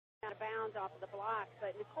out of bounds off of the block.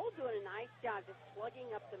 But Nicole doing a nice job just slugging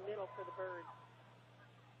up the middle for the Birds.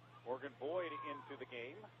 Morgan Boyd into the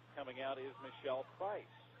game. Coming out is Michelle Price.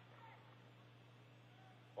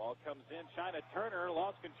 Ball comes in. China Turner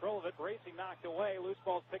lost control of it. Bracey knocked away. Loose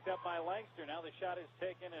ball's picked up by Langster. Now the shot is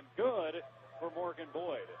taken and good for Morgan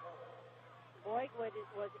Boyd. Boyd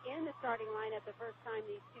was in the starting lineup the first time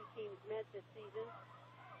these two teams met this season.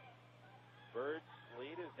 Birds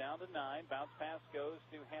lead is down to 9. Bounce pass goes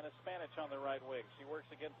to Hannah Spanich on the right wing. She works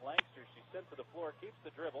against Langster. She's sent to the floor, keeps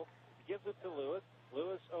the dribble, gives it to Lewis.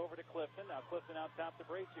 Lewis over to Clifton. Now Clifton out top to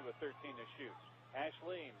Bracey with 13 to shoot.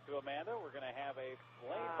 Ashleen to Amanda. We're going to have a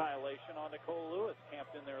lane violation on Nicole Lewis,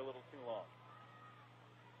 camped in there a little too long.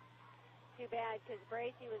 Too bad, because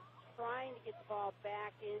Bracey was trying to get the ball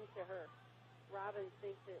back into her. Robbins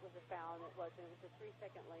thinks it was a foul, and it wasn't. It was a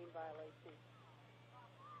 3-second lane violation.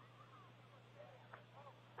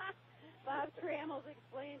 Bob Trammell's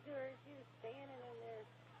explained to her she was standing in there.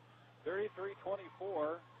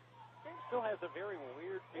 33-24. Still has a very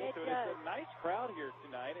weird feel to it. It's a nice crowd here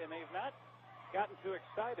tonight, and they've not gotten too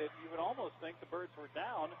excited. You would almost think the Birds were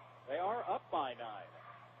down. They are up by 9.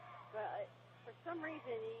 But for some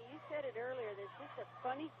reason, you said it earlier, there's just a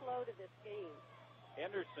funny flow to this game.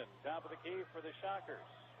 Henderson, top of the key for the Shockers.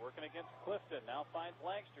 Working against Clifton. Now finds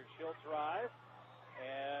Langster. She'll drive.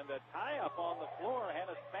 And a tie-up on the floor.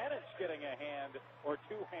 Hannah Spanich getting a hand, or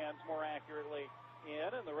two hands more accurately, in,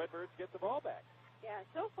 and the Redbirds get the ball back. Yeah,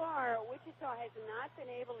 so far, Wichita has not been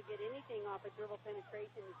able to get anything off a dribble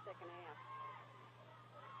penetration in the second half.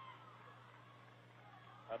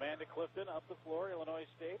 Amanda Clifton up the floor. Illinois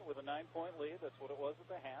State with a 9-point lead. That's what it was at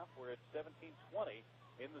the half. We're at 17-20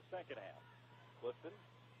 in the second half. Clifton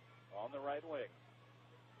on the right wing.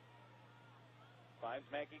 Finds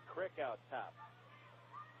Maggie Crick out top.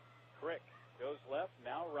 Crick goes left,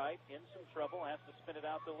 now right, in some trouble, has to spin it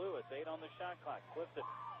out to Lewis. 8 on the shot clock. Clifton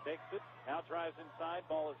takes it, now drives inside.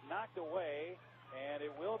 Ball is knocked away, and it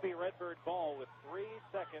will be Redbird ball with 3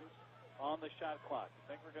 seconds on the shot clock. You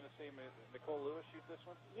think we're going to see Nicole Lewis shoot this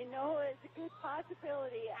one? You know, it's a good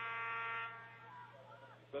possibility.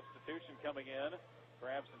 Substitution coming in,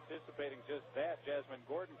 perhaps anticipating just that. Jasmine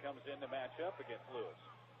Gordon comes in to match up against Lewis.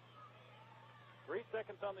 3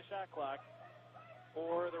 seconds on the shot clock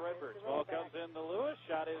for the Redbirds. Ball comes in to Lewis.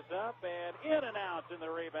 Shot is up and in and out, and the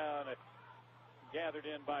rebound gathered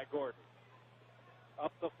in by Gordon.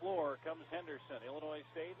 Up the floor comes Henderson. Illinois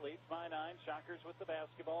State leads by 9. Shockers with the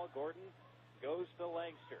basketball. Gordon goes to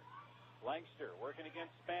Langster. Langster working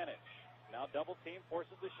against Spanich. Now double team,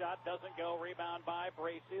 forces the shot, doesn't go. Rebound by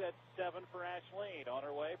Bracey. That's 7 for Ashleen. On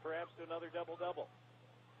her way perhaps to another double-double.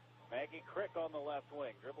 Maggie Crick on the left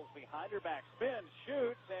wing. Dribbles behind her back. Spins,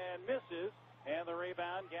 shoots, and misses. And the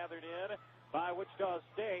rebound gathered in by Wichita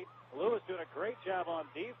State. Lewis doing a great job on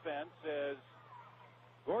defense as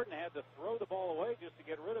Gordon had to throw the ball away just to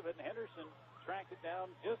get rid of it, and Henderson tracked it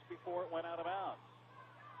down just before it went out of bounds.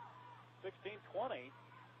 16-20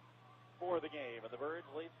 for the game, and the Birds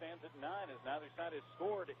lead stands at 9 as neither side has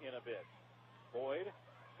scored in a bit. Boyd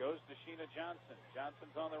goes to Sheena Johnson.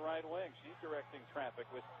 Johnson's on the right wing. She's directing traffic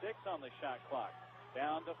with 6 on the shot clock.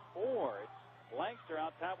 Down to 4. It's Langster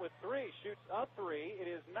out top with 3. Shoots a 3. It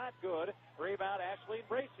is not good. Rebound, Ashleen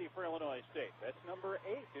Bracey for Illinois State. That's number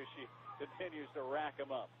 8 as she continues to rack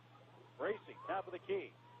them up. Bracey, top of the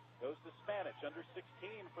key. Goes to Spanich, under 16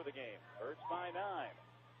 for the game. Birds by 9.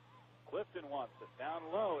 Clifton wants it. Down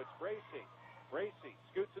low, it's Bracey. Bracey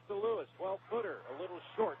scoots it to Lewis. 12-footer, a little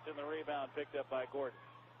short in the rebound picked up by Gordon.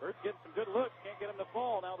 Birds getting some good looks. Can't get him to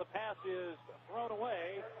fall. Now the pass is thrown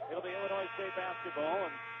away. It'll be Illinois State basketball,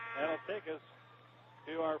 and that'll take us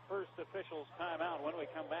to our first officials timeout. When we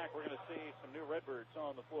come back, we're going to see some new Redbirds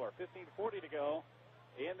on the floor. 15:40 to go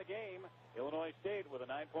in the game. Illinois State with a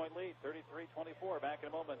 9-point lead, 33-24. Back in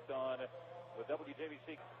a moment on with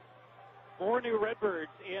WJBC. 4 new Redbirds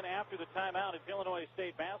in after the timeout. It's Illinois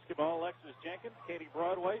State basketball. Alexis Jenkins, Katie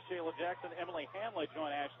Broadway, Shayla Jackson, Emily Hamley join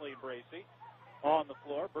Ashley Bracey on the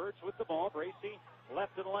floor. Birds with the ball. Bracey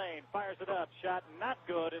left in lane, fires it up. Shot not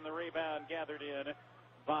good, and the rebound gathered in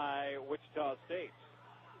by Wichita State.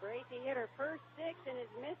 Bracey hit her first 6 and has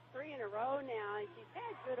missed 3 in a row now, and she's had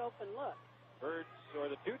good open looks. Birds, or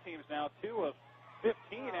the two teams now, 2 of 15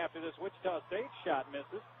 after this Wichita State shot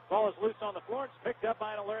misses. Ball is loose on the floor. It's picked up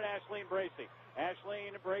by an alert Ashleen Bracey.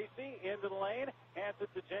 Ashleen Bracey into the lane. Hands it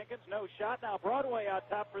to Jenkins. No shot. Now Broadway out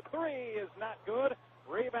top for 3 is not good.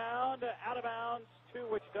 Rebound out of bounds to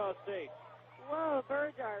Wichita State. Whoa,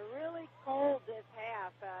 Birds are really cold this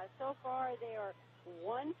half. So far they are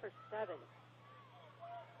 1 for 7. Of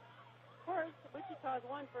course, Wichita's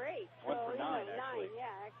 1 for 8. 1 for 9, actually. 9,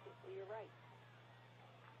 yeah, actually, so you're right.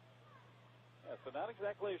 Yeah, so not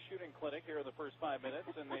exactly a shooting clinic here in the first 5 minutes,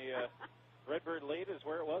 and the Redbird lead is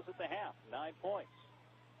where it was at the half, 9 points.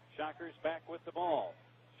 Shockers back with the ball.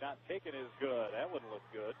 Shot taken is good. That wouldn't look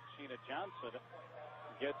good. Sheena Johnson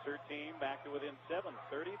gets her team back to within 7,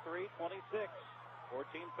 33-26, 14-39.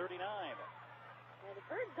 Yeah, the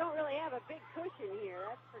Birds don't really have a big cushion here,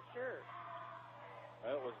 that's for sure.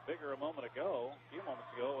 Well, it was bigger a moment ago, a few moments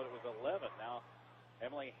ago, when it was 11. Now,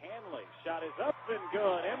 Emily Hanley, shot is up and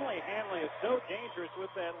good. Emily Hanley is so dangerous with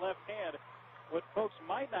that left hand. What folks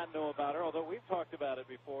might not know about her, although we've talked about it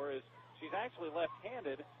before, is she's actually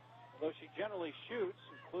left-handed, though she generally shoots,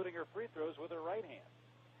 including her free throws, with her right hand.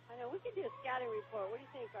 I know, we could do a scouting report. What do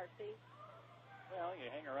you think, RC? Well, you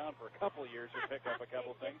hang around for a couple of years, you pick up a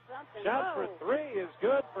couple things. Something. Shot for three is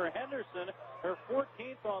good for Henderson, her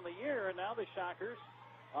 14th on the year, and now the Shockers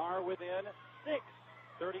are within 6,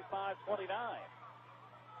 35-29.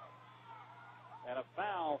 And a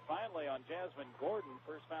foul finally on Jasmine Gordon,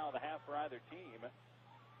 first foul of the half for either team.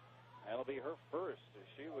 That'll be her first.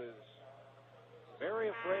 She was very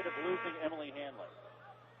afraid of losing Emily Hanley.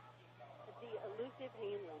 The elusive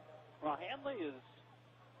Hanley. Well, Hanley is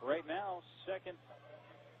right now second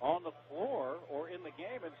on the floor or in the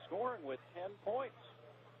game and scoring with 10 points.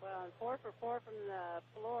 Well, and 4 for 4 from the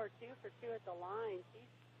floor, 2 for 2 at the line.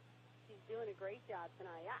 She's doing a great job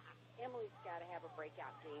tonight. Emily's got to have a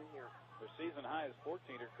breakout game here. Her season high is 14.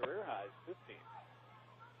 Her career high is 15.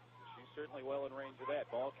 She's certainly well in range of that.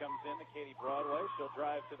 Ball comes in to Katie Broadway. She'll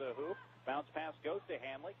drive to the hoop. Bounce pass goes to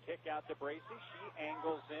Hanley. Kick out to Bracey. She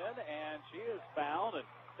angles in, and she is fouled. And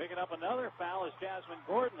picking up another foul is Jasmine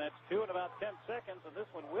Gordon. That's 2 in about 10 seconds, and this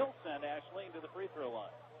one will send Ashleen to the free throw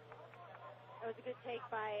line. That was a good take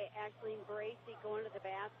by Ashleen Bracey going to the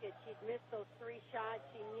basket. She'd missed those 3 shots.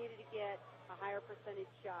 She needed to get a higher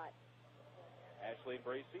percentage shot. Ashleen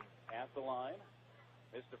Bracey at the line.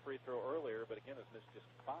 Missed a free throw earlier, but again has missed just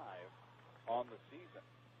 5 on the season.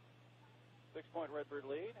 6-point Redbird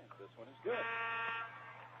lead, and this one is good.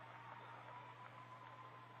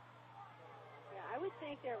 Yeah, I would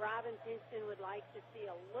think that Robin Pinkston would like to see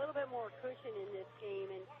a little bit more cushion in this game,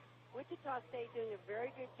 and Wichita State doing a very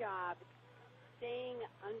good job staying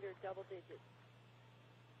under double digits.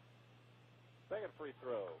 Second free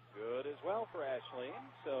throw, good as well for Ashleen.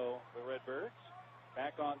 So the Redbirds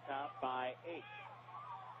back on top by 8.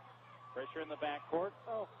 Pressure in the backcourt.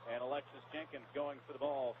 And Alexis Jenkins going for the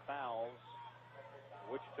ball. Fouls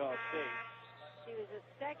Wichita State. She was a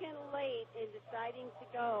second late in deciding to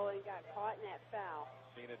go and got caught in that foul.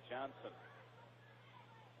 Sheena Johnson.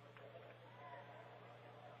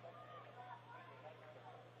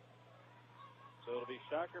 So it'll be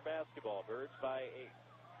Shocker basketball. Birds by 8.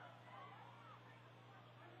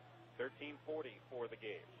 13:40 for the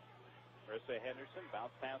game. Marissa Henderson, bounce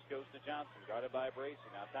pass goes to Johnson, guarded by Bracey.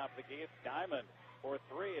 Now top of the key, it's Diamond for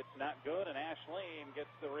 3. It's not good, and Ashleen gets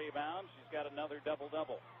the rebound. She's got another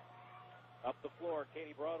double-double. Up the floor,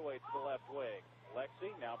 Katie Broadway to the left wing. Lexi,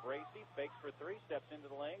 now Bracey, fakes for 3, steps into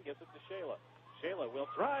the lane, gives it to Shayla. Shayla will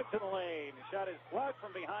drive to the lane. The shot is blocked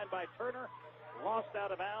from behind by Turner. Lost out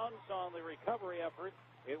of bounds on the recovery effort.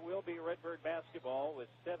 It will be Redbird basketball with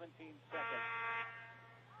 17 seconds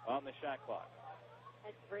on the shot clock.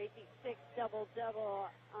 That's Bracey's 6th double-double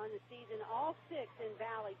on the season. All 6 in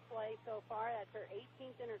Valley play so far. That's her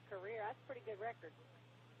 18th in her career. That's a pretty good record.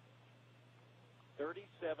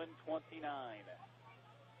 37-29.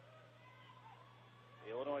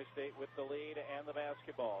 Illinois State with the lead and the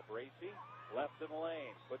basketball. Bracey left in the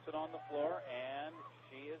lane, puts it on the floor, and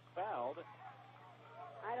she is fouled.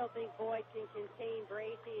 I don't think Boyd can contain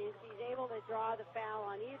Bracey, and she's able to draw the foul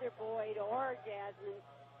on either Boyd or Jasmine.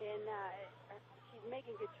 And she's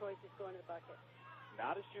making good choices going to the bucket.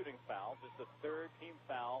 Not a shooting foul, just a third team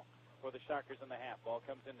foul for the Shockers in the half. Ball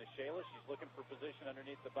comes into Shayla. She's looking for position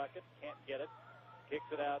underneath the bucket. Can't get it. Kicks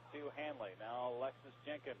it out to Hanley. Now Alexis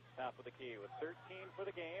Jenkins, top of the key with 13 for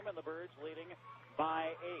the game, and the Birds leading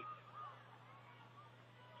by 8.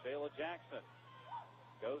 Shayla Jackson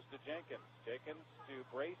goes to Jenkins. Jenkins to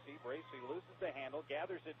Bracey. Bracey loses the handle,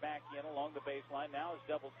 gathers it back in along the baseline. Now is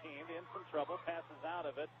double teamed, in some trouble, passes out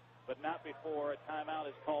of it, but not before a timeout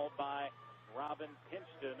is called by Robin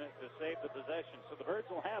Pinkston to save the possession. So the Birds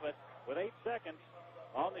will have it with 8 seconds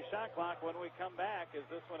on the shot clock when we come back, as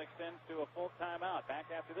this one extends to a full timeout. Back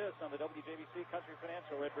after this on the WJBC Country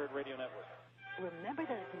Financial Redbird Radio Network. Remember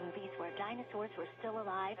those movies where dinosaurs were still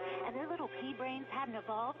alive and their little pea brains hadn't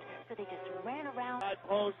evolved, so they just ran around? Side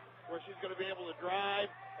post where she's going to be able to drive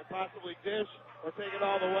and possibly dish or take it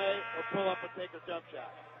all the way or pull up and take her jump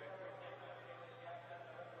shot.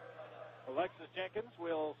 Alexis Jenkins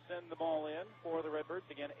will send the ball in for the Redbirds.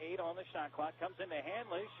 Again, 8 on the shot clock. Comes into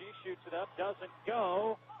Hanley. She shoots it up. Doesn't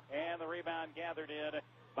go. And the rebound gathered in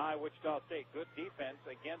by Wichita State. Good defense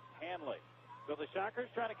against Hanley. So the Shockers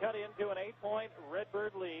trying to cut into an 8-point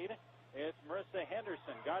Redbird lead. It's Marissa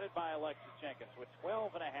Henderson guarded by Alexis Jenkins with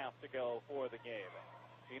 12 and a half to go for the game.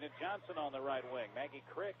 Gina Johnson on the right wing. Maggie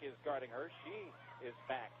Crick is guarding her. She is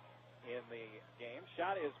back in the game.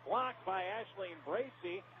 Shot is blocked by Ashleen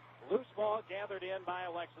Bracey. Loose ball gathered in by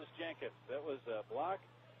Alexis Jenkins. That was a block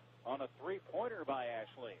on a three-pointer by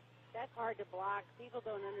Ashleen. That's hard to block. People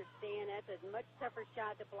don't understand. That's a much tougher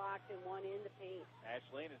shot to block than one in the paint.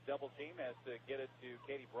 Ashleen is double-teamed, has to get it to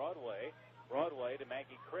Katie Broadway. Broadway to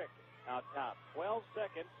Maggie Crick out top. 12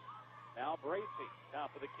 seconds. Now Bracey,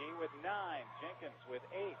 top of the key with 9. Jenkins with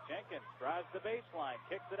 8. Jenkins drives the baseline,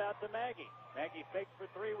 kicks it out to Maggie. Maggie fakes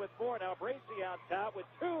for 3 with 4. Now Bracey out top with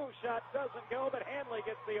 2. Shot doesn't go, but Hanley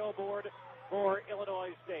gets the O board for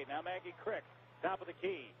Illinois State. Now Maggie Crick, top of the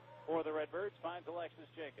key for the Redbirds, finds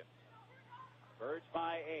Alexis Jenkins. Birds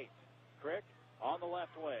by 8. Crick on the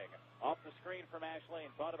left wing. Off the screen from Ashleen,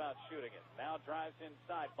 thought about shooting it. Now drives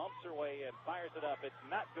inside, bumps her way in, fires it up. It's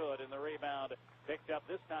not good, and the rebound picked up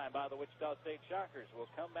this time by the Wichita State Shockers. Will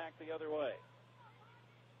come back the other way.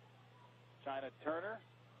 China Turner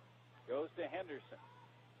goes to Henderson.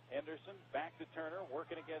 Henderson back to Turner,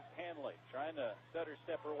 working against Hanley. Trying to stutter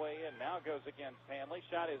step her way in. Now goes against Hanley.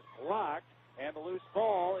 Shot is blocked, and the loose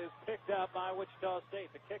ball is picked up by Wichita State.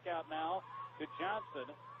 The kick out now to Johnson.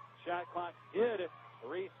 Shot clock did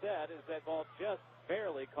reset as that ball just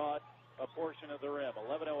barely caught a portion of the rim.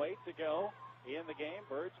 11:08 to go in the game.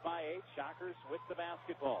 Birds by 8. Shockers with the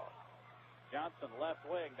basketball. Johnson left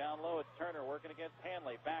wing. Down low it's Turner working against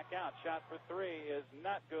Hanley. Back out. Shot for 3 is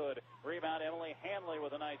not good. Rebound Emily Hanley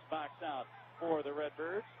with a nice box out for the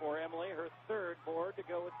Redbirds. For Emily, her third board to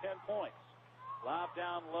go with 10 points. Lob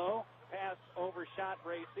down low. Pass overshot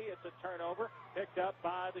Bracey. It's a turnover. Picked up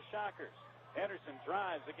by the Shockers. Henderson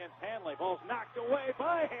drives against Hanley. Ball's knocked away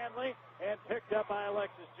by Hanley and picked up by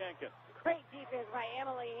Alexis Jenkins. Great defense by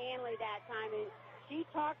Emily Hanley that time, and she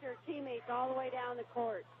talked her teammates all the way down the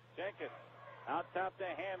court. Jenkins out top to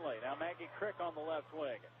Hanley. Now Maggie Crick on the left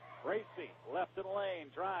wing. Bracey left in the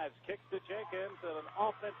lane, drives, kicks to Jenkins, and an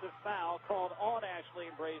offensive foul called on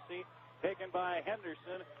Ashleen Bracey, taken by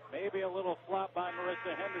Henderson. Maybe a little flop by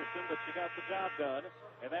Marissa Henderson, but she got the job done,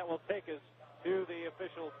 and that will take us to the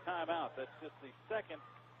official's timeout. That's just the second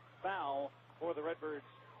foul for the Redbirds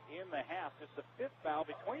in the half. Just the 5th foul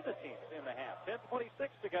between the teams in the half.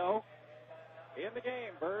 10:26 to go in the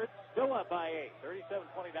game. Birds still up by 8.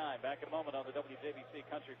 37-29. Back in a moment on the WJBC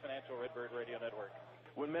Country Financial Redbird Radio Network.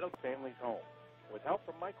 When Middle Family's home, with help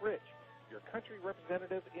from Mike Rich, your country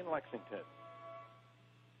representative in Lexington.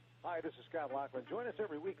 Hi, this is Scott Lockman. Join us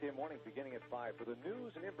every weekday morning beginning at 5 for the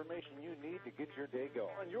news and information you need to get your day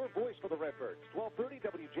going. On your voice for the Redbirds, 1230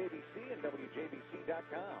 WJBC and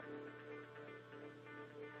WJBC.com.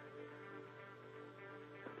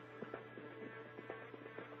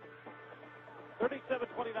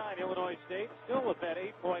 Illinois State still with that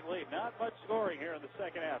 8-point lead. Not much scoring here in the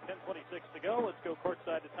second half. 10:26 to go. Let's go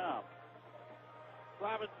courtside to Tom.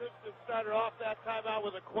 Robin Simpson started off that timeout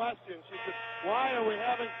with a question. She said, why are we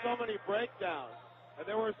having so many breakdowns? And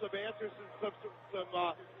there were some answers and some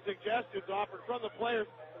suggestions offered from the players.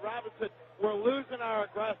 And Robin said, we're losing our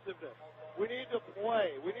aggressiveness. We need to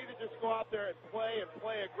play. We need to just go out there and play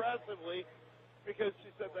aggressively, because she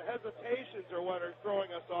said the hesitations are what are throwing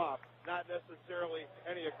us off, not necessarily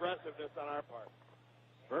any aggressiveness on our part.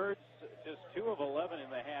 Birds just 2 of 11 in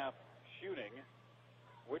the half shooting.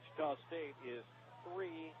 Wichita State is 3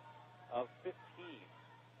 of 15.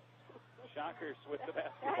 Shockers with the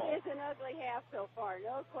basketball. That is an ugly half so far,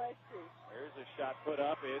 no question. There's a shot put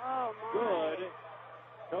up. It's good.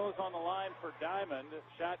 Goes on the line for Diamond.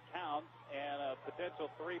 Shot counts and a potential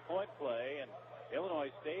 3-point play. And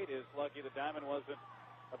Illinois State is lucky that Diamond wasn't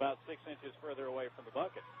about 6 inches further away from the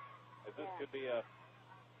bucket, as this could be a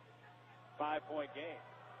 5-point game.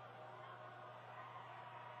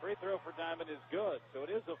 Free throw for Diamond is good, so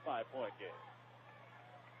it is a 5-point game.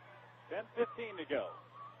 10:15 to go.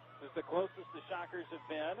 This is the closest the Shockers have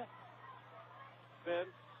been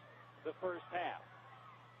since the first half.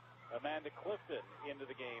 Amanda Clifton into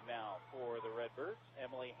the game now for the Redbirds.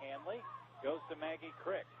 Emily Hanley goes to Maggie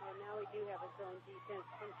Crick. Oh, now we do have a zone defense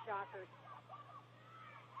from Shockers.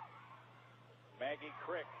 Maggie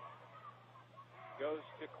Crick goes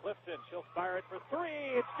to Clifton. She'll fire it for 3.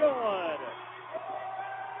 It's good.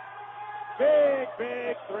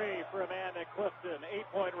 Big 3 for Amanda Clifton.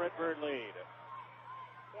 8-point Redbird lead.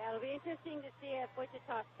 Yeah, it'll be interesting to see if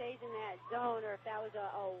Wichita stays in that zone or if that was a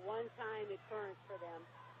one-time occurrence for them.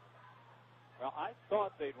 Well, I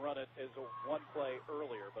thought they'd run it as a one play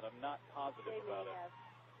earlier, but I'm not positive about it. Have.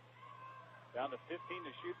 Down to 15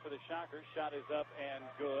 to shoot for the Shockers. Shot is up and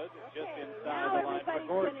good. Okay, Just inside now the line for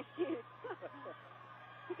everybody's Gordon. going to shoot.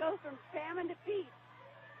 He goes from famine to feast.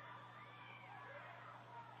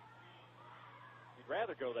 You'd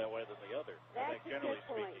rather go that way than the other. That's I think, generally a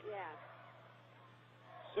good point, speaking. yeah.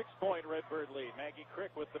 6-point Redbird lead. Maggie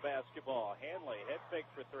Crick with the basketball. Hanley, head fake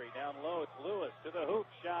for three. Down low, it's Lewis to the hoop.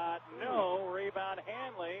 Shot, no. Rebound,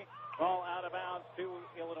 Hanley. Ball out of bounds to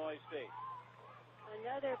Illinois State.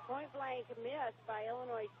 Another point-blank miss by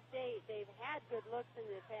Illinois State. They've had good looks in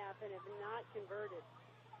this half and have not converted.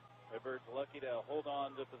 Redbirds lucky to hold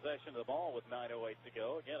on to possession of the ball with 9:08 to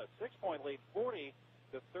go. Again, a 6-point lead, 40-34.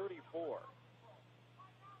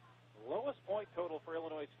 Lowest point total for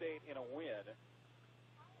Illinois State in a win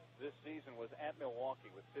this season was at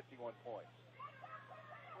Milwaukee with 51 points.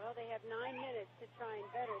 Well, they have 9 minutes to try and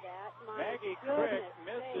better that. Maggie Crick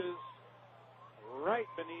misses right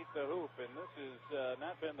beneath the hoop, and this has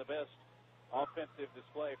not been the best offensive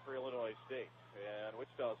display for Illinois State. And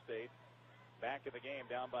Wichita State back in the game,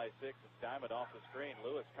 down by 6. It's Diamond off the screen.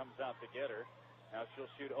 Lewis comes out to get her. Now she'll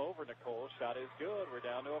shoot over Nicole. Shot is good. We're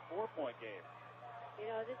down to a 4-point game. You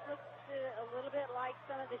know, this looks a little bit like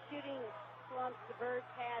some of the shooting slumps the Birds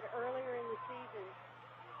had earlier in the season.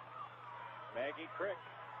 Maggie Crick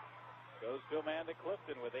goes to Amanda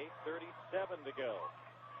Clifton with 8:37 to go.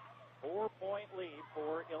 4-point lead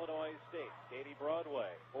for Illinois State. Katie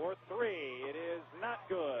Broadway for three. It is not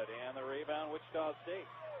good. And the rebound, Wichita State.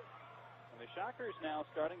 And the Shockers now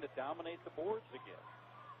starting to dominate the boards again.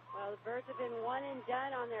 Well, the Birds have been one and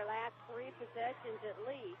done on their last 3 possessions at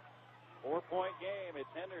least. 4-point game. It's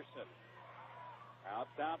Henderson. Out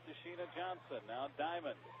top to Sheena Johnson. Now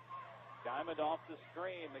Diamond. Diamond off the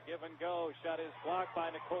screen. The give and go. Shot is blocked by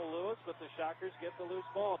Nicole Lewis, but the Shockers get the loose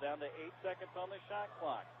ball. Down to 8 seconds on the shot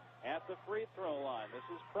clock. At the free throw line. This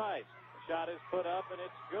is Price. Shot is put up, and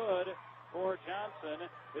it's good for Johnson.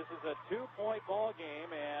 This is a 2-point ball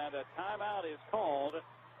game, and a timeout is called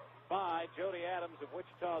by Jody Adams of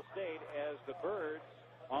Wichita State as the Birds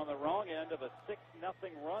on the wrong end of a 6-0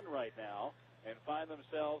 run right now and find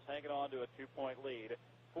themselves hanging on to a 2-point lead,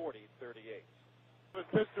 40-38.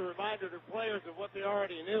 Just a reminder to players of what they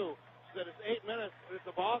already knew. She said it's 8 minutes, it's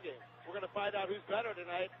a ball game. We're going to find out who's better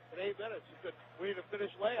tonight in 8 minutes. She said we need to finish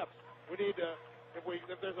layups. We need to,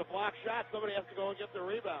 if there's a block shot, somebody has to go and get the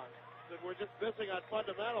rebound. She said we're just missing on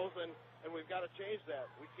fundamentals, and we've got to change that.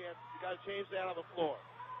 We got to change that on the floor.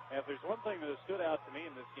 And if there's one thing that has stood out to me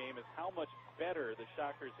in this game is how much better the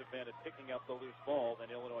Shockers have been at picking up the loose ball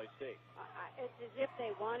than Illinois State. It's as if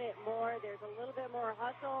they want it more. There's a little bit more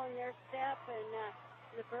hustle in their step, and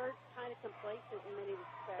the Birds kind of complacent in many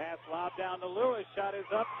respects. Pass lob down to Lewis. Shot is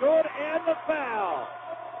up. Good, and the foul.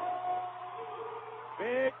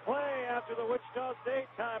 Big play after the Wichita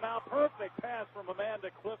State timeout. Perfect pass from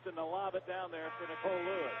Amanda Clifton to lob it down there for Nicole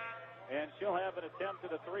Lewis. And she'll have an attempt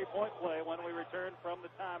at a 3-point play when we return from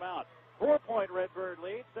the timeout. 4-point Redbird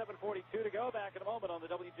lead, 7:42 to go. Back in a moment on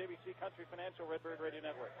the WJBC Country Financial Redbird Radio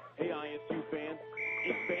Network. Hey, ISU fans,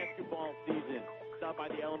 it's basketball season. Stop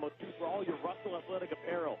by the Alamo 2 for all your Russell Athletic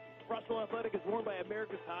apparel. Russell Athletic is worn by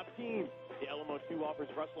America's top teams. The Alamo 2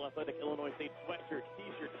 offers Russell Athletic Illinois State sweatshirts,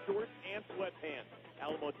 t-shirts, shorts, and sweatpants.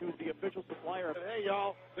 Alamo 2 is the official supplier of... Hey,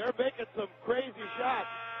 y'all, they're making some crazy shots,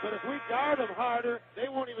 but if we guard them harder, they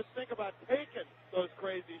won't even think about taking those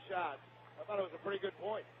crazy shots. I thought it was a pretty good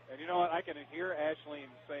point. And you know what? I can hear Ashleen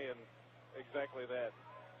saying exactly that.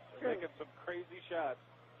 They're making some crazy shots.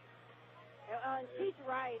 And she's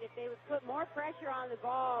right. If they would put more pressure on the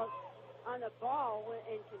ball and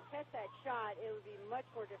contest that shot, it would be much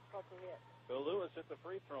more difficult to hit. So Lewis at the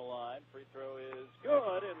free throw line. Free throw is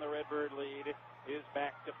good, and the Redbird lead is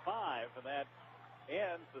back to 5. And that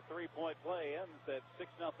ends, the 3-point play ends that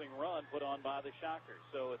 6-0 run put on by the Shockers.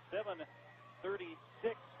 So it's 7:36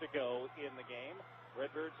 to go in the game.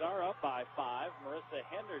 Redbirds are up by 5. Marissa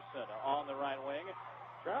Henderson on the right wing.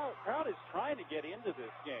 Crowd is trying to get into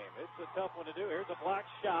this game. It's a tough one to do. Here's a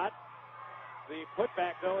blocked shot. The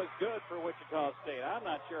putback, though, is good for Wichita State. I'm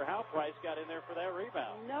not sure how Price got in there for that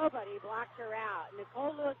rebound. Nobody blocked her out.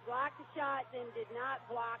 Nicole Lewis blocked the shot, then did not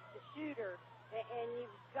block the shooter, and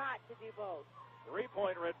you've got to do both.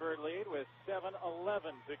 3-point Redbird lead with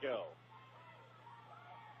 7:11 to go.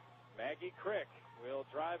 Maggie Crick will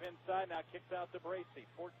drive inside, now kicks out to Bracey.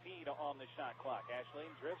 14 on the shot clock.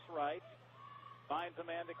 Ashleen drifts right. Finds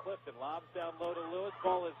Amanda Clifton. Lobs down low to Lewis.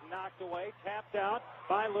 Ball is knocked away. Tapped out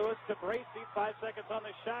by Lewis to Bracey. 5 seconds on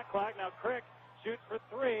the shot clock. Now Crick Shoots for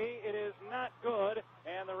three. It is not good.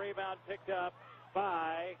 And the rebound picked up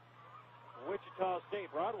by Wichita State.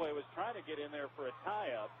 Broadway was trying to get in there for a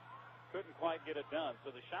tie-up. Couldn't quite get it done. So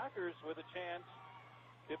the Shockers with a chance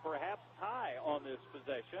to perhaps tie on this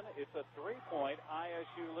possession. It's a 3-point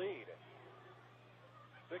ISU lead.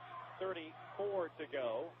 6:34 to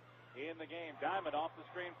go in the game. Diamond off the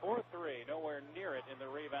screen for three. Nowhere near it, and the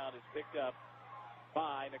rebound is picked up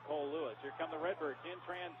by Nicole Lewis. Here come the Redbirds in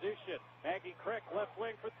transition. Maggie Crick, left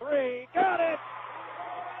wing for three. Got it!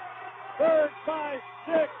 Birds by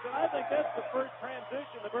 6, and I think that's the first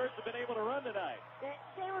transition the Birds have been able to run tonight.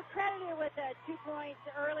 They were credited with 2 points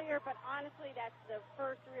earlier, but honestly, that's the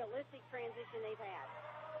first realistic transition they've had.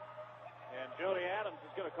 And Jody Adams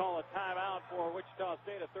is going to call a timeout for Wichita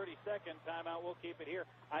State, a 30-second timeout. We'll keep it here.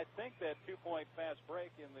 I think that 2-point fast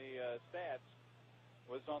break in the stats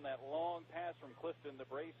was on that long pass from Clifton to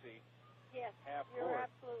Bracey. Yes, half you're court.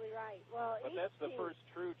 Absolutely right. Well, but that's the first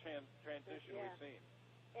true transition we've seen.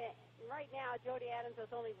 Right now, Jody Adams has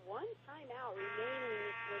only 1 timeout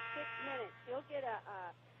remaining with 6 minutes. He'll get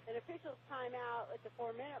an official's timeout at the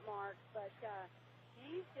 4-minute mark, but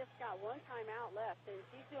she's just got 1 timeout left, and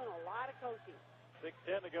she's doing a lot of coaching.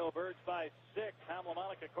 6:10 to go. Birds by 6. Tom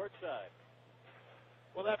LaMonica courtside.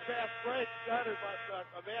 Well, that fast break started by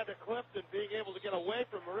Amanda Clifton being able to get away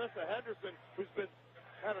from Marissa Henderson, who's been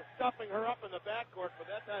kind of stuffing her up in the backcourt, but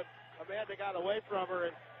that time Amanda got away from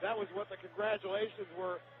her, and that was what the congratulations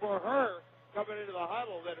were for her coming into the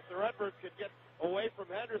huddle, that if the Redbirds could get away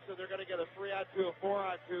from Henderson, they're going to get a 3-on-2, a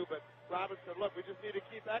 4-on-2, but Robin said, look, we just need to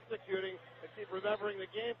keep executing and keep remembering the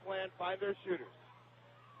game plan, find their shooters.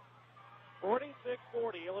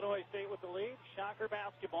 46-40, Illinois State with the lead. Shocker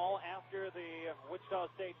basketball after the Wichita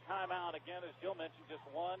State timeout. Again, as Jill mentioned, just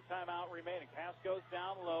 1 timeout remaining. Pass goes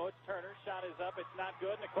down low. It's Turner. Shot is up. It's not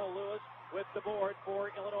good. Nicole Lewis with the board for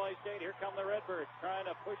Illinois State. Here come the Redbirds trying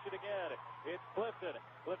to push it again. It's Clifton.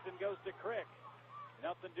 Clifton goes to Crick.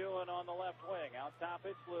 Nothing doing on the left wing. Out top,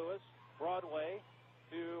 it's Lewis. Broadway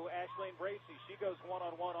to Ashleen Bracey. She goes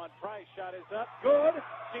one-on-one on Price. Shot is up. Good.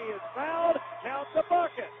 She is fouled. Count the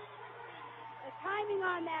bucket. The timing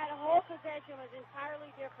on that whole possession was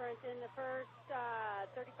entirely different in the first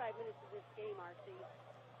 35 minutes of this game, RC.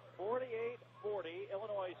 48-40,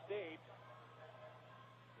 Illinois State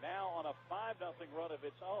now on a 5-0 run of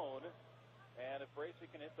its own. And if Bracey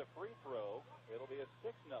can hit the free throw, it'll be a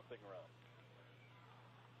 6-0 run.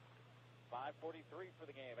 5:43 for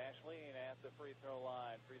the game. Ashleen at the free throw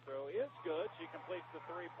line. Free throw is good. She completes the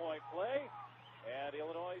 3-point play. And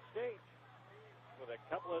Illinois State with a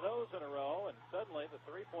couple of those in a row, and suddenly the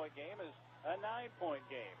 3-point game is a 9-point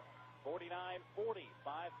game. 49-40,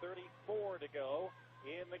 5:34 to go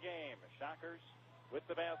in the game. Shockers with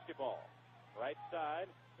the basketball. Right side,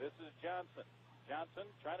 this is Johnson. Johnson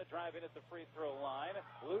trying to drive in at the free throw line,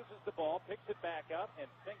 loses the ball, picks it back up, and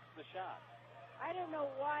sinks the shot. I don't know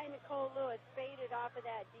why Nicole Lewis faded off of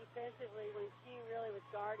that defensively when she really was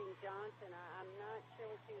guarding Johnson. I'm not sure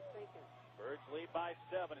what she was thinking. Birds lead by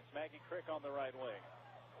 7. It's Maggie Crick on the right wing.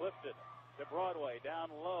 Clifton to Broadway. Down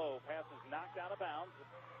low. Pass is knocked out of bounds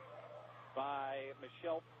by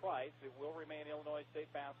Michelle Price. It will remain Illinois State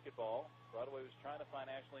basketball. Broadway was trying to find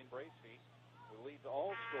Ashleen Bracey, who leads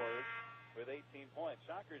all scorers with 18 points.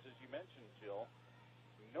 Shockers, as you mentioned, Jill,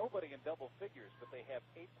 nobody in double figures, but they have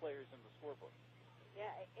 8 players in the scorebook. Yeah,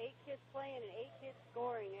 8 kids playing and 8 kids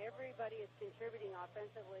scoring. Everybody is contributing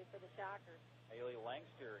offensively for the Shockers. Haley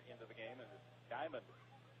Langster into the game, and Diamond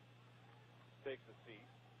takes the seat.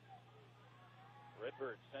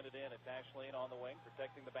 Redbirds send it in. It's Ashleen on the wing,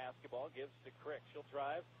 protecting the basketball. Gives to Crick. She'll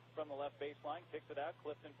drive from the left baseline, kicks it out.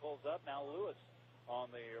 Clifton pulls up. Now Lewis on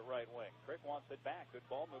the right wing. Crick wants it back. Good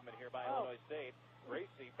ball movement here by Illinois State.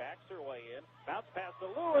 Bracey backs her way in. Bounce pass to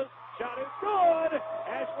Lewis. Shot is good.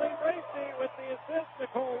 Ashleen Bracey with the assist.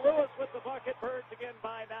 Nicole Lewis with the bucket. Birds again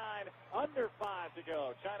by 9. Under 5 to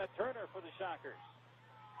go. China Turner for the Shockers.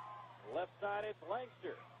 Left side, it's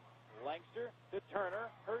Langster. Langster to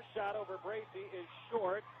Turner. Her shot over Bracey is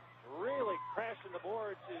short. Really crashing the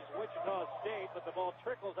boards is Wichita State, but the ball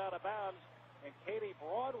trickles out of bounds. And Katie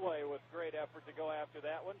Broadway with great effort to go after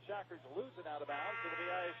that one. Shockers lose it out of bounds. It'll be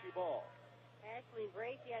ISU ball. Ashleen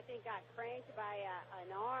Bracey, I think, got cranked by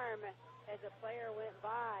an arm as a player went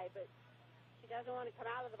by, but she doesn't want to come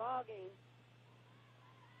out of the ball game.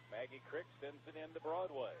 Maggie Crick sends it into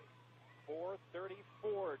Broadway.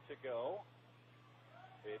 4:34 to go.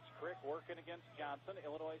 It's Crick working against Johnson.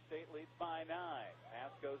 Illinois State leads by 9.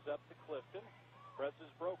 Pass goes up to Clifton. Press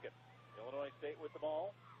is broken. Illinois State with the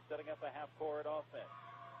ball, setting up a half-court offense.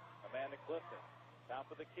 Amanda Clifton, top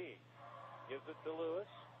of the key. Gives it to Lewis.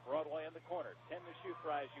 Broadway in the corner. 10 to shoot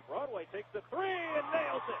for ISU. Broadway takes the three and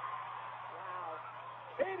nails it. Wow.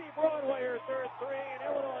 Katie Broadway, her third three, and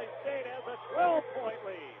Illinois State has a 12-point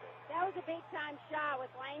lead. That was a big-time shot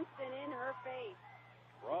with Langston in her face.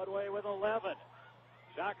 Broadway with 11.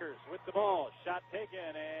 Shockers with the ball. Shot taken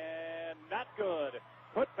and not good.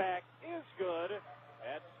 Putback is good.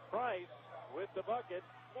 That's Price with the bucket.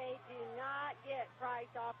 They do not get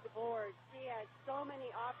Price off the board. She has so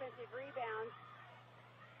many offensive rebounds.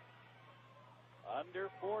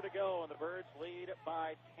 Under 4 to go, and the Birds lead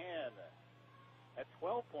by 10. That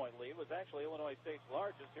 12-point lead was actually Illinois State's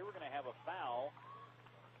largest. Here we're going to have a foul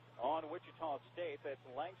on Wichita State. That's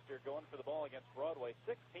Langster going for the ball against Broadway.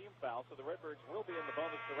 6-team foul, so the Redbirds will be in the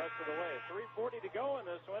bonus the rest of the way. 3:40 to go in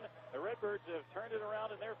this one. The Redbirds have turned it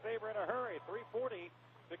around in their favor in a hurry. 3:40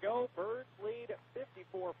 to go. Birds lead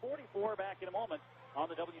 54-44. Back in a moment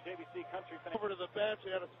on the WJBC Country Finish. Over to the bench,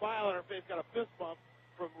 she had a smile on her face, got a fist bump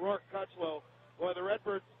from Rourke Cutchlow. Boy, the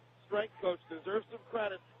Redbirds strength coach deserves some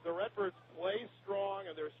credit. The Redbirds play strong,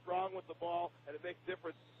 and they're strong with the ball, and it makes a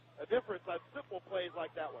difference on simple plays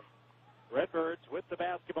like that one. Redbirds with the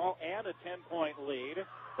basketball and a 10-point lead.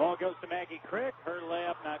 Ball goes to Maggie Crick. Her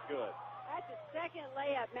layup not good. That's the second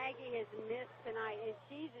layup Maggie has missed tonight, and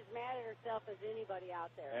she's as mad at herself as anybody out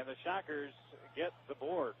there. And the Shockers get the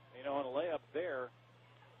board. You know, and a layup there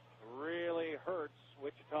really hurts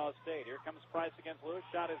Wichita State. Here comes Price against Lewis.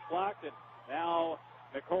 Shot is blocked, and now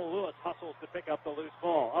Nicole Lewis hustles to pick up the loose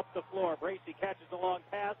ball. Up the floor, Bracy catches the long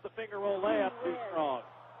pass. The finger roll layup too strong.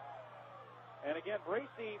 And again,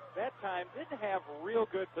 Bracy that time didn't have real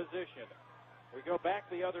good position. We go back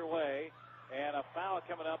the other way, and a foul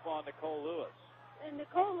coming up on Nicole Lewis. And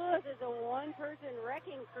Nicole Lewis is a one-person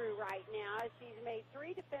wrecking crew right now. She's made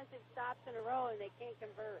 3 defensive stops in a row, and they can't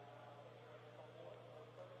convert.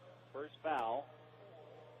 First foul,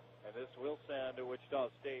 and this will send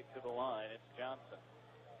Wichita State to the line. It's Johnson.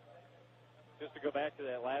 Just to go back to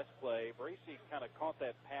that last play, Bracy kind of caught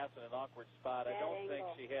that pass in an awkward spot. I don't think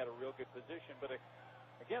she had a real good position, but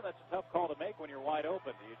again, that's a tough call to make when you're wide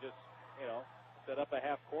open. Do you just, set up a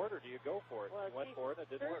half court, or do you go for it? Well, she went for it, it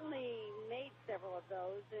didn't work. Certainly made several of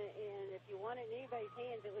those, and if you want it in anybody's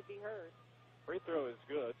hands, it would be hers. Free throw is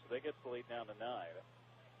good, so they get the lead down to 9.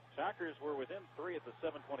 Shockers were within 3 at the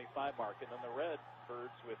 7:25 mark, and then the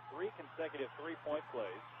Redbirds with 3 consecutive three-point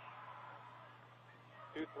plays.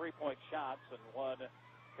 2 three-point shots and 1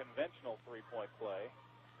 conventional three-point play.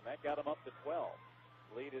 And that got them up to 12.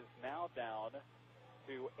 Lead is now down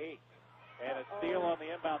to 8. And a steal on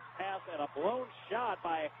the inbound pass and a blown shot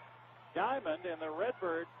by Diamond, and the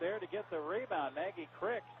Redbirds there to get the rebound. Maggie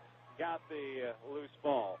Crick got the loose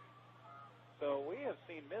ball. So we have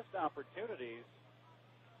seen missed opportunities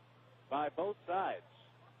by both sides.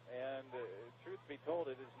 And truth be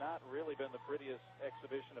told, it has not really been the prettiest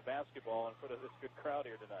exhibition of basketball in front of this good crowd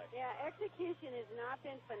here tonight. Yeah, execution has not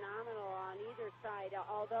been phenomenal on either side,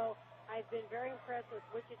 although I've been very impressed with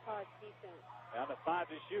Wichita's defense. Down to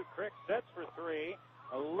 5 to shoot. Crick sets for 3.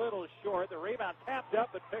 A little short. The rebound tapped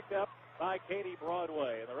up but picked up by Katie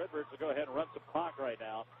Broadway. And the Redbirds will go ahead and run some clock right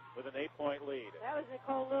now with an 8-point lead. That was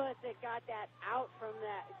Nicole Lewis that got that out from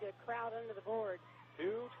the crowd under the board.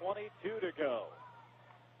 2:22 to go.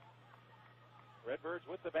 Redbirds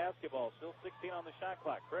with the basketball. Still 16 on the shot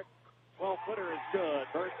clock. Crick, 12-footer is good.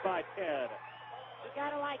 Birds by 10. You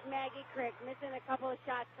got to like Maggie Crick, missing a couple of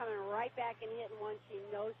shots, coming right back and hitting one she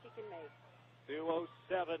knows she can make.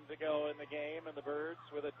 2:07 to go in the game, and the Birds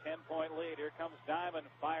with a 10-point lead. Here comes Diamond,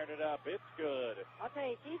 firing it up. It's good. I'll tell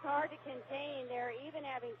you, she's hard to contain. They're even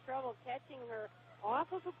having trouble catching her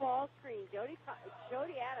off of a ball screen. Jody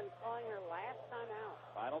Adams calling her last time out.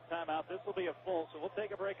 Final timeout. This will be a full, so we'll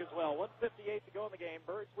take a break as well. 1:58 to go in the game.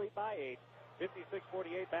 Birds lead by 8.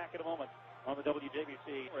 56-48 back in a moment on the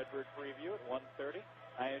WJBC Redbird preview at 1:30.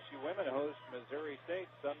 ISU women host Missouri State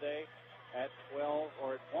Sunday at 12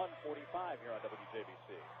 or at 1:45 here on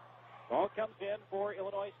WJBC. Ball comes in for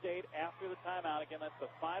Illinois State after the timeout. Again, that's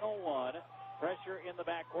the final one. Pressure in the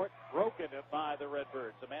backcourt, broken by the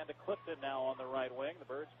Redbirds. Amanda Clifton now on the right wing. The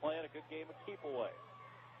Birds playing a good game of keep away.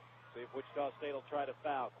 See if Wichita State will try to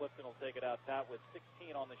foul. Clifton will take it out top with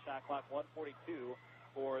 16 on the shot clock, 1:42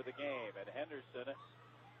 for the game. And Henderson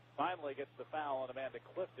finally gets the foul on Amanda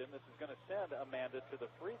Clifton. This is going to send Amanda to the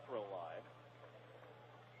free throw line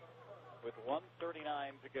with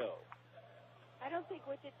 1:39 to go. I don't think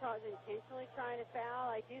Wichita is intentionally trying to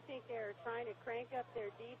foul. I do think they're trying to crank up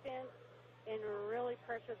their defense and really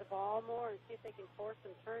pressure the ball more and see if they can force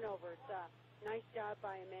some turnovers. Nice job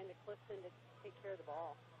by Amanda Clifton to take care of the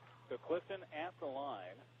ball. So Clifton at the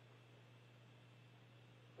line.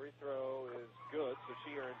 Free throw is good, so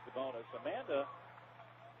she earns the bonus. Amanda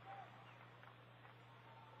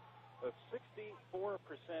a 64%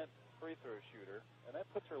 free throw shooter, and that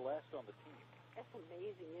puts her last on the team. That's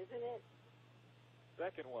amazing, isn't it?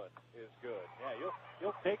 Second one is good. Yeah,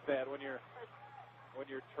 you'll take that when your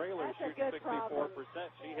trailer That's shooting a good 64%. problem.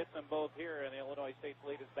 She hits them both here, and Illinois State's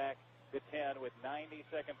lead is back to 10 with 90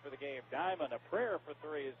 seconds for the game. Diamond, a prayer for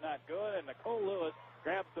three is not good, and Nicole Lewis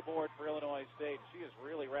grabs the board for Illinois State. She has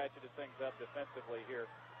really ratcheted things up defensively here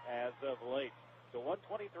as of late. So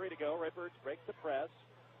 1:23 to go. Redbirds break the press,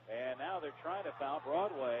 and now they're trying to foul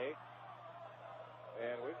Broadway.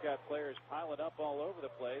 And we've got players piling up all over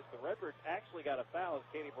the place. The Redbirds actually got a foul as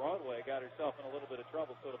Katie Broadway got herself in a little bit of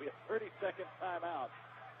trouble, so it'll be a 30-second timeout.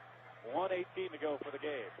 1:18 to go for the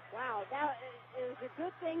game. Wow, it was a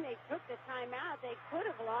good thing they took the timeout. They could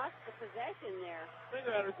have lost the possession there. Think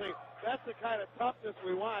about it, that's the kind of toughness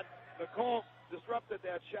we want. Nicole disrupted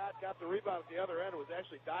that shot, got the rebound at the other end, was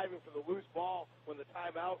actually diving for the loose ball when the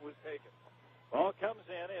timeout was taken. Ball comes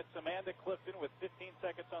in. It's Amanda Clifton with 15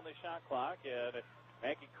 seconds on the shot clock, and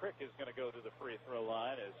Maggie Crick is going to go to the free throw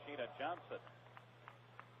line as Sheena Johnson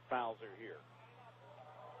fouls her here.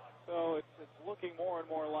 So it's looking more and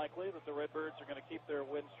more likely that the Redbirds are going to keep their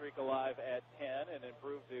win streak alive at 10 and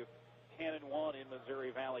improve to 10-1 in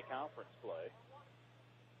Missouri Valley Conference play.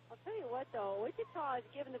 I'll tell you what, though, Wichita has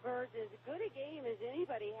given the Birds as good a game as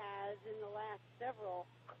anybody has in the last several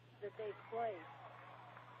that they've played.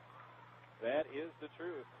 That is the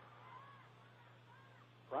truth.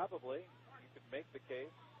 Probably, you could make the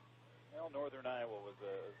case. Well, Northern Iowa was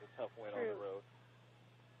a tough win on the road.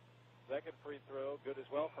 Second free throw, good as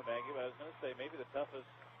well for Maggie. But I was going to say maybe the toughest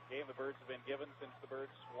game the Birds have been given since the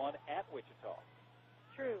Birds won at Wichita.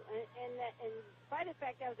 True, and despite the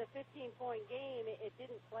fact that was a 15-point game, it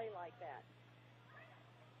didn't play like that.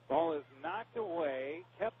 Ball is knocked away,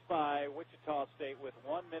 kept by Wichita State with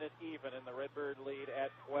 1 minute even, and the Redbird lead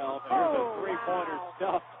at 12. And here's a three-pointer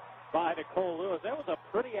stuffed by Nicole Lewis. That was a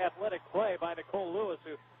pretty athletic play by Nicole Lewis,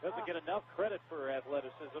 who doesn't get enough credit for her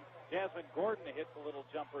athleticism. Jasmine Gordon hits a little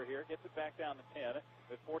jumper here, gets it back down to 10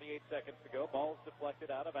 with 48 seconds to go. Ball is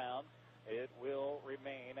deflected out of bounds. It will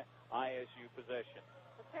remain ISU possession.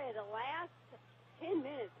 Okay, the last 10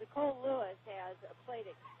 minutes, Nicole Lewis has played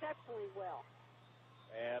exceptionally well.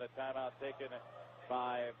 And a timeout taken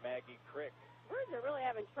by Maggie Crick. Birds are really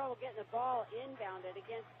having trouble getting the ball inbounded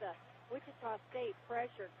against the Wichita State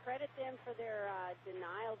pressure. Credit them for their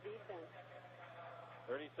denial defense.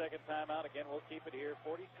 30-second timeout. Again, we'll keep it here.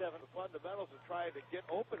 47. The fundamentals of trying to get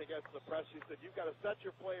open against the press. She said you've got to set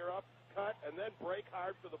your player up, cut, and then break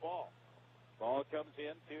hard for the ball. Ball comes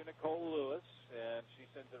in to Nicole Lewis, and she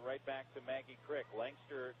sends it right back to Maggie Crick.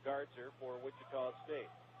 Langster guards her for Wichita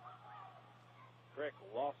State. Crick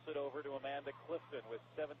lost it over to Amanda Clifton with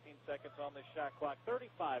 17 seconds on the shot clock.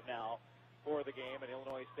 35 now for the game, and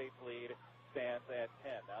Illinois State's lead stands at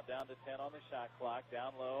 10. Now down to 10 on the shot clock.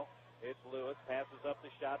 Down low, it's Lewis. Passes up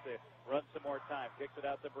the shot to run some more time. Kicks it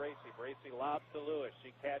out to Bracy. Bracy lobs to Lewis.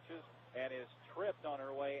 She catches and is tripped on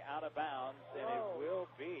her way out of bounds, and it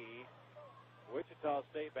will be Wichita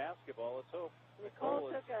State basketball. Let's hope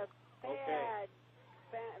Nicole took a okay. bad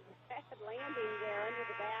landing there under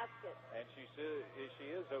the basket. And she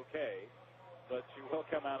is okay, but she will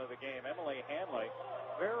come out of the game. Emily Hanley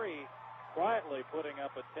very quietly putting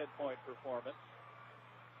up a 10-point performance.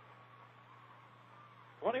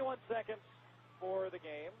 21 seconds for the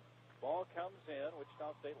game. Ball comes in.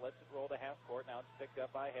 Wichita State lets it roll to half court. Now it's picked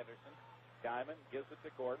up by Henderson. Diamond gives it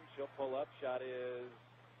to Gordon. She'll pull up. Shot is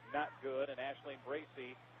not good, and Ashleen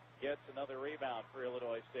Bracy gets another rebound for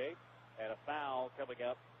Illinois State. And a foul coming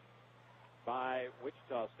up by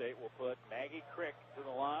Wichita State will put Maggie Crick to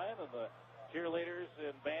the line, and the cheerleaders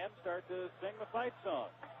and band start to sing the fight song.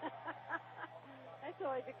 That's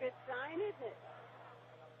always a good sign, isn't it?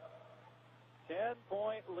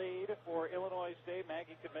 10-point lead for Illinois State.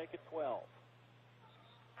 Maggie could make it 12.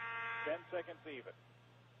 10 seconds even.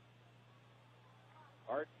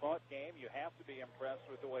 Hard-fought game. You have to be impressed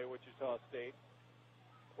with the way Wichita State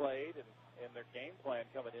played and their game plan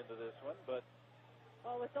coming into this one, but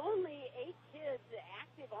well, with only 8 kids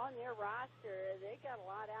active on their roster, they got a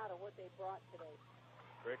lot out of what they brought today.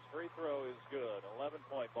 Crick's free throw is good.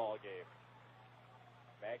 11-point ball game.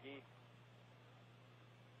 Maggie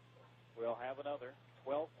will have another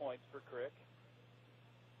 12 points for Crick.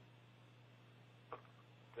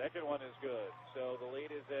 Second one is good. So the lead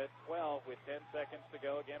is at 12 with 10 seconds to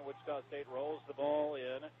go. Again, Wichita State rolls the ball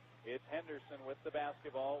in. It's Henderson with the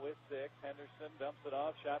basketball with 6. Henderson dumps it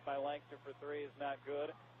off. Shot by Langster for 3 is not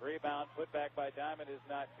good. Rebound put back by Diamond is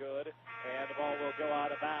not good. And the ball will go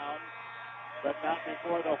out of bounds, but not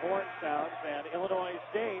before the horn sounds. And Illinois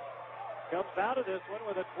State comes out of this one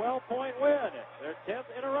with a 12-point win. Their 10th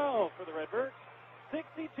in a row for the Redbirds.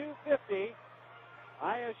 62-50.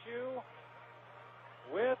 ISU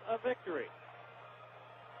with a victory.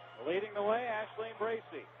 Leading the way, Ashleen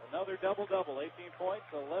Bracey. Another double-double, 18 points,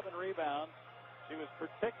 11 rebounds. She was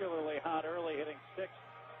particularly hot early, hitting 6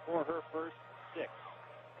 for her first 6.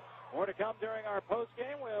 More to come during our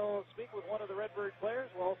postgame. We'll speak with one of the Redbird players.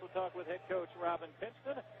 We'll also talk with head coach Robin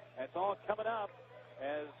Pinston. That's all coming up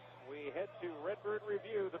as we head to Redbird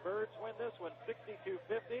Review. The Birds win this one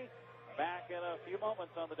 62-50. Back in a few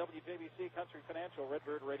moments on the WJBC Country Financial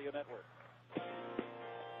Redbird Radio Network.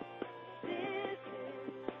 This is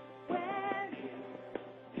where you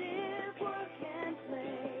live, work, and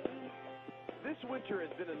play. This winter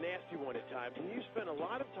has been a nasty one at times, and you spend a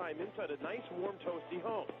lot of time inside a nice, warm, toasty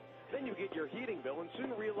home. Then you get your heating bill and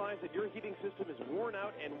soon realize that your heating system is worn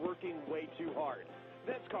out and working way too hard.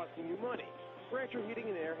 That's costing you money. Rancher Heating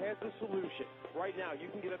and Air has the solution. Right now, you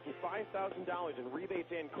can get up to $5,000 in rebates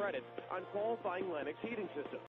and credits on qualifying Lennox heating systems.